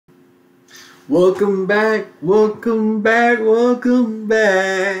Welcome back, welcome back, welcome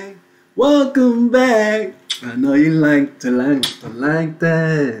back, welcome back. I know you like that.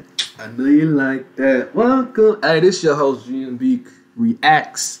 I know you like that. Welcome. Hey, this is your host, Gmb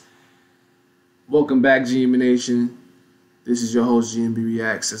Reacts. Welcome back, Gmb Nation. This is your host, Gmb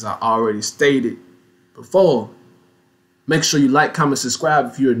Reacts. As I already stated before, make sure you like, comment, subscribe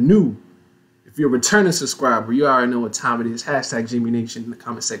if you're new. If you're a returning subscriber, you already know what time it is. Hashtag Gmb Nation in the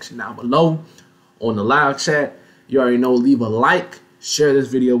comment section down below. On the live chat, you already know, leave a like, share this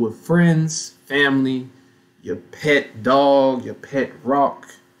video with friends, family, your pet dog, your pet rock,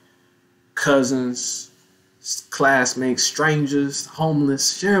 cousins, classmates, strangers,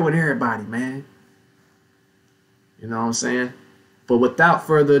 homeless. Share it with everybody, man. You know what I'm saying? But without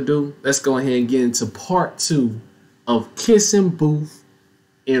further ado, let's go ahead and get into part 2 of Kissing Booth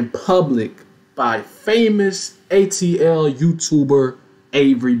in Public by famous ATL YouTuber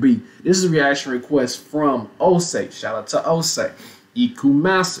Avery B. This is a reaction request from Ose. Shout out to Ose. Iku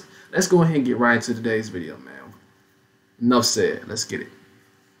Master. Let's go ahead and get right into today's video, man. Enough said. Let's get it.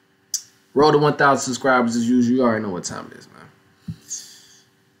 Roll to 1,000 subscribers as usual. You already know what time it is, man.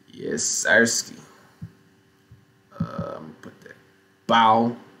 Yes, sirski. I'm gonna put that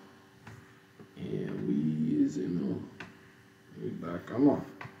bow. And we is in on. We back. Come on.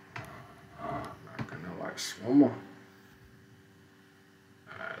 Not gonna like one more.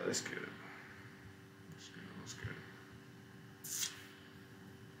 Alright, let's get it. Let's get it.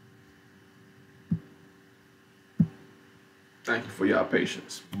 Thank you for your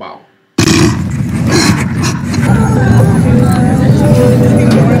patience. Bow.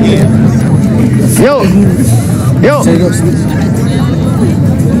 Yo,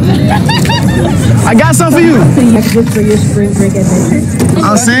 I got something for you. For your spring break adventure.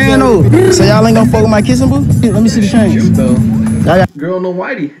 I'm saying though, so y'all ain't gonna fuck with my kissing booth? Let me see the change. Girl in the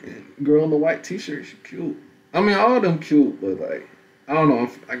whitey, girl in the white t-shirt, she cute. I mean, all of them cute, but like, I don't know.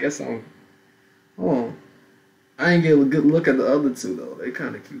 I guess I ain't get a good look at the other two though. They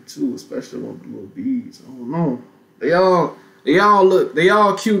kind of cute too, especially the one with the little beads. I don't know. They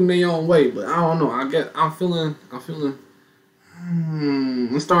all cute in their own way, but I don't know. I'm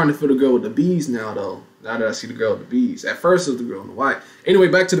starting to feel the girl with the beads now though. Now that I see the girl with the beads. At first it was the girl in the white. Anyway,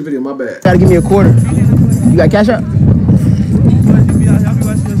 back to the video, my bad. Gotta give me a quarter. You got cash out?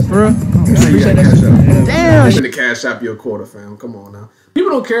 For real? Appreciate that. Damn. I'm gonna cash out your quarter, fam. Come on now.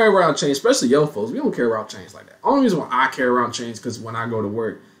 People don't carry around change, especially young folks. We don't carry around change like that. Only reason why I carry around change because when I go to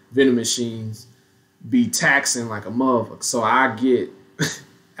work, vending machines be taxing like a motherfucker. So I get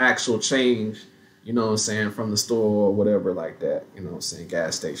actual change, you know what I'm saying, from the store or whatever like that, you know what I'm saying,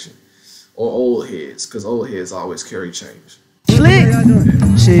 gas station. Or old heads, because old heads always carry change. Slick.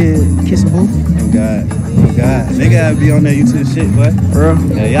 Shit, kissing booth. Oh God. Nigga gotta be on that YouTube shit, boy. For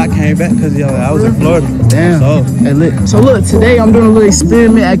real? Yeah, y'all came back because I was in Florida. Damn. Hey, lit. So look, today I'm doing a little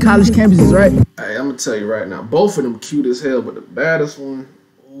experiment at college campuses, right? Hey, I'm gonna tell you right now, both of them cute as hell, but the baddest one,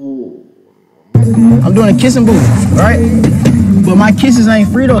 ooh. I'm doing a kissing booth, right? But my kisses ain't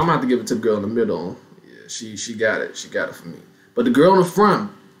free though. I'm gonna have to give it to the girl in the middle. Yeah, she got it. She got it for me. But the girl in the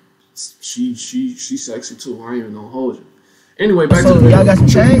front, she sexy too. I ain't even gonna hold you. Anyway, back to the video. Y'all got some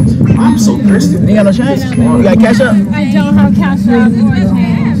change? I'm so thirsty. You got no change? You got cash up? I don't have cash out or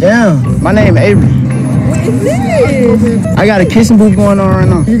change. Damn, my name Avery. What is this? I got a kissing booth going on right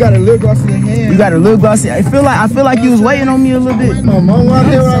now. You got a little glossy in hand. You got a little glossy. I feel like you was waiting on me a little bit. My mom out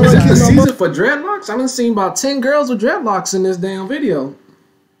there. Is this the season for dreadlocks? I done seen about 10 girls with dreadlocks in this damn video.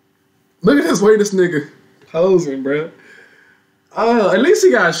 Look at this way this nigga posing, bro. At least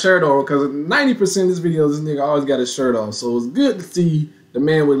he got a shirt on, because 90% of this video, this nigga always got his shirt on. So it's good to see the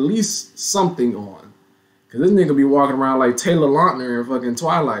man with at least something on. Because this nigga be walking around like Taylor Lautner in fucking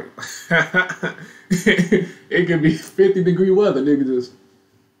Twilight. It could be 50-degree weather, nigga just.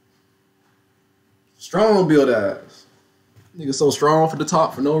 Strong build ass. Nigga so strong for the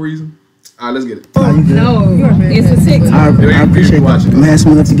top for no reason. Alright, let's get it. No, it's a TikTok. I appreciate that. I'm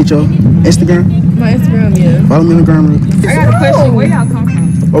asking enough to get your Instagram. My Instagram, yeah. Follow me on the gram. I got a question. Where y'all come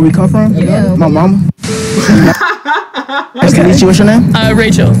from? Where we come from? Yeah. My mama. Nice to meet you. What's your name?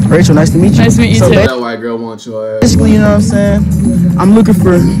 Rachel. Rachel, nice to meet you. Nice to meet you too. That white girl wants your ass. Basically, you know what I'm saying? I'm looking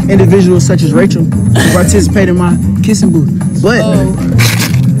for individuals such as Rachel to participate in my kissing booth. But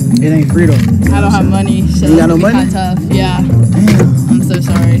it ain't free though. I don't have money. So You got no money? kinda tough. Yeah. Damn. I'm so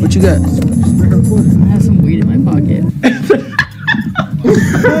sorry. What you got? I have some weed in my pocket.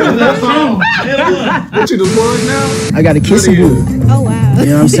 What you the plug now? I got a kissing booth. Oh, wow. You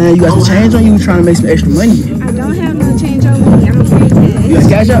know what I'm saying? You got some change on you, trying to make some extra money. I don't have no change on me. I don't carry cash. You got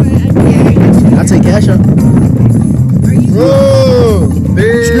cash up? Yeah, I got you. I'll take cash up. Bro. You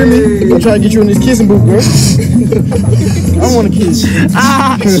hear me? I'm trying to get you in this kissing booth, girl. I want to kiss.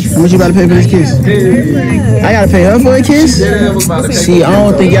 How much you about to pay for this kiss? I gotta pay her for a kiss? See, I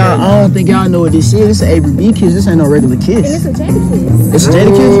don't think y'all know what this is. This is an Avery B kiss. This ain't no regular kiss. It's a Jada kiss. It's a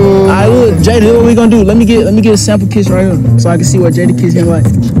Jada kiss? Alright, look, Jada, what we gonna do? Let me get a sample kiss right here so I can see what Jada kiss is like.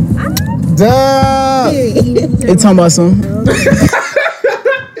 Duh. It's talking about something.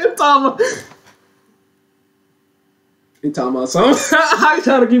 He talking about something. I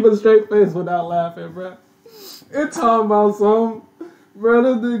trying to keep a straight face without laughing, bro. It talking about something. Bro,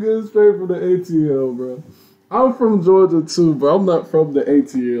 this nigga is straight from the ATL, bro. I'm from Georgia too, bro. I'm not from the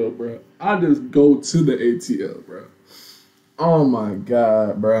ATL, bro. I just go to the ATL, bro. Oh my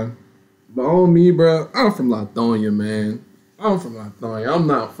God, bro. But on me, bro, I'm from Lithonia, man. I'm from Lithonia. I'm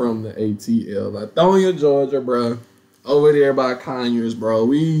not from the ATL. Lithonia, Georgia, bro. Over there by Conyers, bro.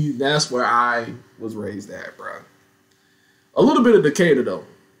 That's where I was raised at, bro. A little bit of Decatur though,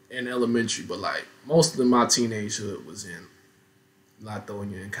 in elementary, but like most of my teenagehood was in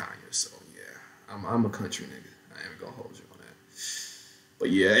Lithonia and Conyers. So yeah, I'm a country nigga. I ain't gonna hold you on that. But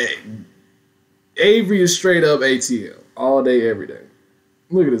yeah, hey, Avery is straight up ATL all day, every day.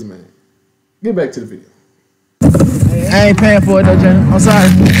 Look at this man. Get back to the video. I ain't paying for it though, Jenna. I'm sorry.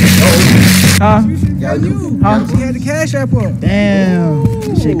 Huh? She had the cash app up. Damn.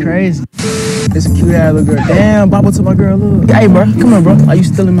 This shit crazy. It's a cute ass little girl. Damn, bobble to my girl, look. Hey, bro, come on, bro. Are you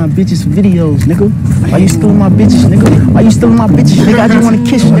stealing my bitches' videos, nigga? Are you stealing my bitches, nigga? Are you stealing my bitches, nigga? I just want to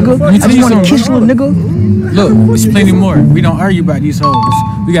kiss you, nigga. I just want to kiss you, little nigga. Look, there's plenty more. We don't argue about these hoes.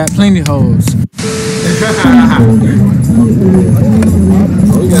 We got plenty hoes.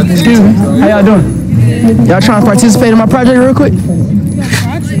 Excuse me. How y'all doing? Y'all trying to participate in my project real quick?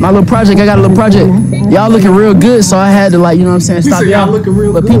 My little project, I got a little project. Y'all looking real good, so I had to, like, you know what I'm saying, stop y'all.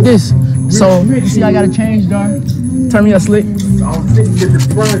 But peep this. So, you see I got to change, dog. Turn me up slick.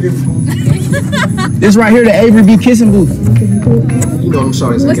 This right here, the Avery B kissing booth. You know them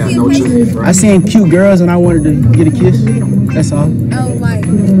shorties ain't got no chance, right? I seen cute girls and I wanted to get a kiss. That's all. Oh, like,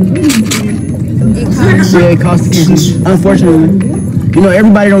 it costs a kiss. Unfortunately. You know,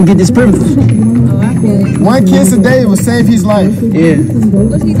 everybody don't get this privilege. One kiss a day will save his life. Yeah.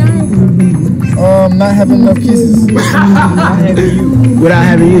 what's he dying? Not having enough kisses. Without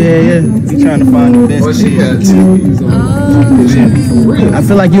having you, yeah. You trying to find the best. Well, she had TVs on. I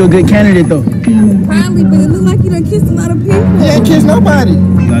feel like you're a good candidate though. Probably, but it look like you done kissed a lot of people. He ain't kissed nobody.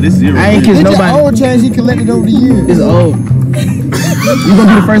 No, this zero. I ain't kissed It's nobody. old change he collected over the years. It's old. You gonna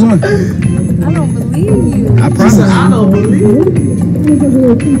be the first one? I don't believe you. I promise. I don't believe it.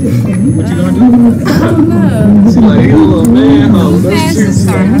 What you gonna do? I don't know. She's like, you little man, ho. Pass the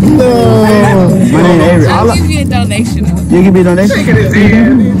star. My name is Avery. I'll give you a donation. You give me a donation? Shaking his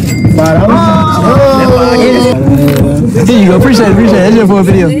hand. $5. Here you go. Appreciate it. That's just for a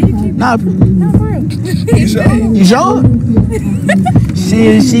video. Nah. You sure?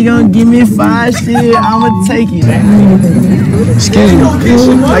 Shit, she gonna give me 5. Shit, I'ma take it. Excuse me.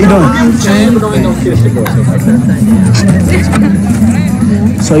 How you doing?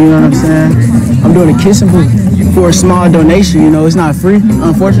 So you know what I'm saying? I'm doing a kissing booth for a small donation. You know, it's not free,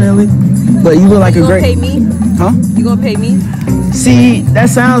 unfortunately. But you look like a great. You gonna pay me? Huh? You gonna pay me? See, that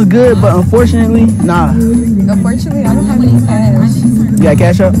sounds good, but unfortunately, nah. Unfortunately, I don't have any cash. You got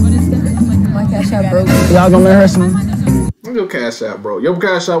cash up? My cash out broke. Y'all gonna let her some? What's your cash out, bro? Your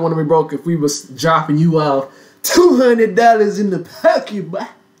cash out wouldn't be broke if we was dropping you off $200 in the pocket, boy.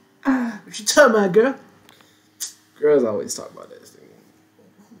 What you talking about, girl? Girls always talk about that thing.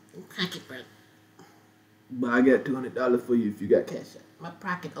 Pocket, bro. But I got $200 for you if you got cash out. My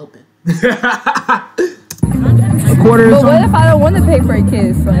pocket open. A quarter or But what something? if I don't want to pay for a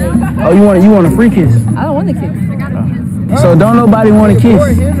kiss? Like, Oh, you want a free kiss? I don't want to kiss. So don't nobody want a kiss.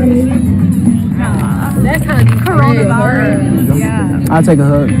 That kind of coronavirus. Yeah. I'll take a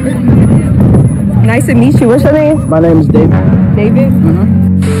hug. Nice to meet you. What's your name? My name is David. David.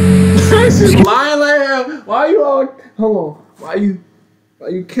 She's lying like hell. Why you all? Hold on. Why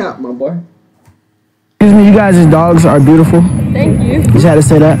you cap, my boy? Excuse me, you guys' dogs are beautiful. Thank you. Just had to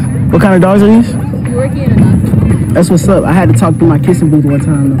say that. What kind of dogs are these? You working in a doctor? That's what's up. I had to talk through my kissing booth one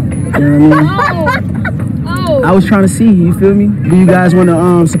time though. You know what I mean? Oh. I was trying to see, you feel me? Do you guys want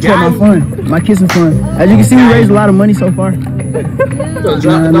to support my fund? My kissing fund. As you can see, we raised a lot of money so far. Drop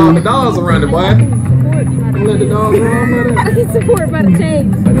the dogs around it, boy. Let the dogs run. I get support by the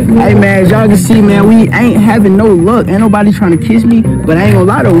change. Hey man, as y'all can see, man, we ain't having no luck. Ain't nobody trying to kiss me, but I ain't gonna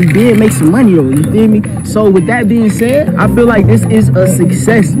lie though, we did make some money though, you feel me? So with that being said, I feel like this is a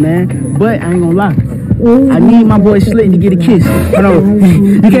success, man. But I ain't gonna lie, I need my boy Slick to get a kiss. Hold on.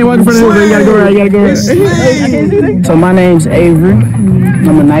 You can't walk in front of him, but you gotta go around, So my name's Avery.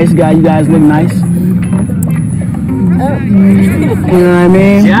 I'm a nice guy. You guys look nice. You know what I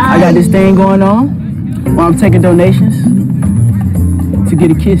mean? Yeah. I got this thing going on where I'm taking donations to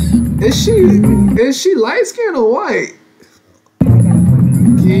get a kiss. Is she light skinned or white?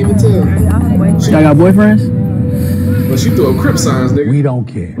 Can't even tell. Y'all got boyfriends? Well, she threw up crip signs, nigga. We don't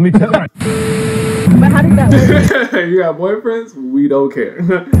care. But how did that work? You got boyfriends? We don't care.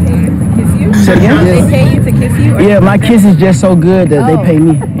 Kiss you? Say again? They pay you to kiss you? Or Yeah, my kiss is just so good that they pay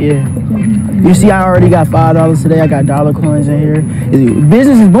me. Yeah. You see, I already got $5 today. I got dollar coins in here.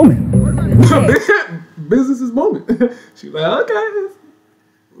 Business is booming. Business is booming. She's like, okay,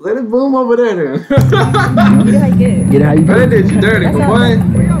 let it boom over there then. Get it how you get it. Get it how you get That it. did you dirty, my boy.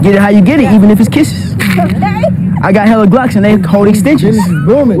 Get it how you get it, even if it's kisses. I got hella Glocks and they hold extensions.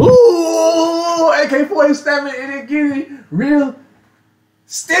 Booming. Ooh, AK-47 and it get it real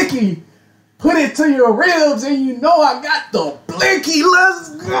sticky. Put it to your ribs and you know I got the blinky. Let's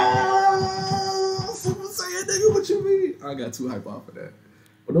go. Super Saiyan, nigga, what you mean? I got too hype off of that.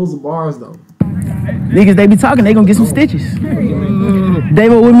 But those are bars though. Niggas, they be talking, they gonna get some stitches.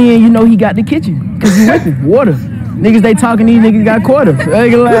 David with me and you know he got the kitchen. Cause he whipping water. Niggas, they talking, these niggas got quarters.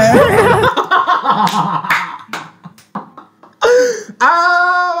 They like,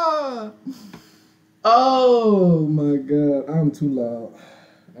 ah! Oh my god, I'm too loud.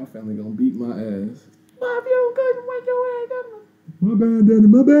 My family gonna beat my ass. Mom, you couldn't wake your ass up. My bad, daddy,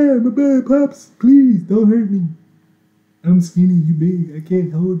 my bad, pops. Please, don't hurt me. I'm skinny, you big. I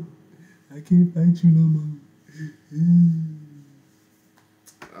can't fight you no more.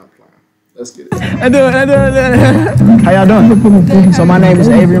 I'm playing. Let's get it. how y'all doing? So my name is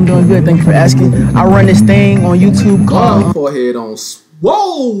Avery, I'm doing good, thank you for asking. I run this thing on YouTube called Forehead on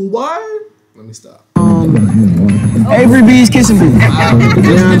swole, boy. Let me stop. Avery B's Kissing Booth. You know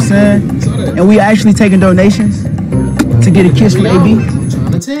what I'm saying? And we actually taking donations to get a kiss from AB. I'm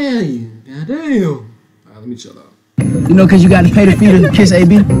trying to tell you. Goddamn. All right, let me chill out. You know, cause you got to pay the fee to kiss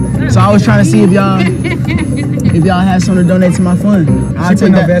AB. So I was trying to see if y'all had something to donate to my fund. I'll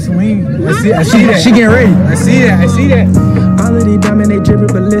take that. Vaseline. I see that. She getting ready. I see that. All of these diamonds, they drippin',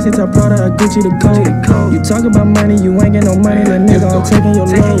 but listen to Prada, I Gucci the code. You talk about money, you ain't get no money, little nigga, I'm taking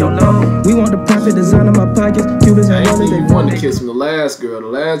your loan. We want the profit, design in my pockets, Cubans and rollers, they You wanted to kiss from the last girl. The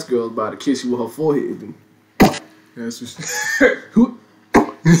last girl was about to kiss you with her forehead. Dude. That's what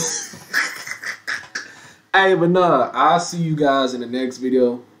Hey, but nah, I'll see you guys in the next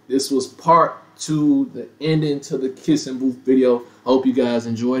video. This was part 2, the ending to the Kissing Booth video. I hope you guys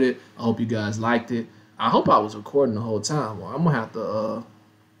enjoyed it. I hope you guys liked it. I hope I was recording the whole time. Well, I'm gonna have to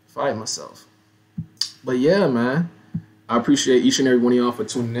fight myself. But yeah, man, I appreciate each and every one of y'all for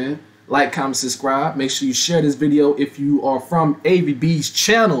tuning in. Like, comment, subscribe. Make sure you share this video. If you are from Avery B's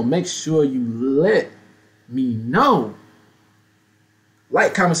channel, make sure you let me know.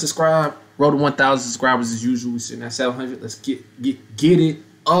 Like, comment, subscribe. Road to 1,000 subscribers as usual. We're sitting at 700. Let's get it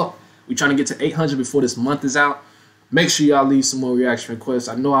up. We're trying to get to 800 before this month is out. Make sure y'all leave some more reaction requests.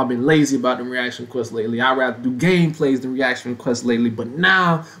 I know I've been lazy about the reaction requests lately. I'd rather do gameplays than reaction requests lately. But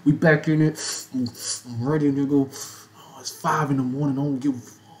now we back in it. I'm ready, nigga. Oh, it's 5 in the morning. I don't give a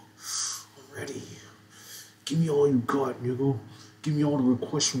fuck. I'm ready. Give me all you got, nigga. Give me all the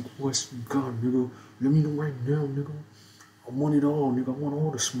requests you got, nigga. Let me know right now, nigga. I want it all, nigga. I want all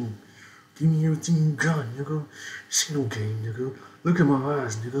the smoke. Give me everything you got, nigga. This ain't no game, nigga. Look at my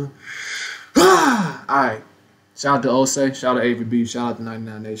eyes, nigga. Alright. Shout out to Osei. Shout out to Avery B. Shout out to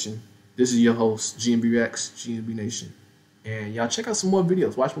 99 Nation. This is your host, Gmb Reacts, Gmb Nation. And y'all check out some more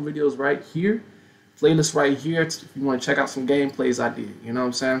videos. Watch more videos right here. Playlist right here. If you want to check out some gameplays I did. You know what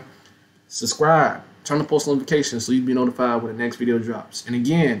I'm saying? Subscribe. Turn on post notifications so you'll be notified when the next video drops. And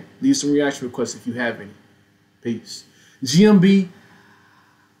again, leave some reaction requests if you have any. Peace. GMB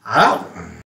out.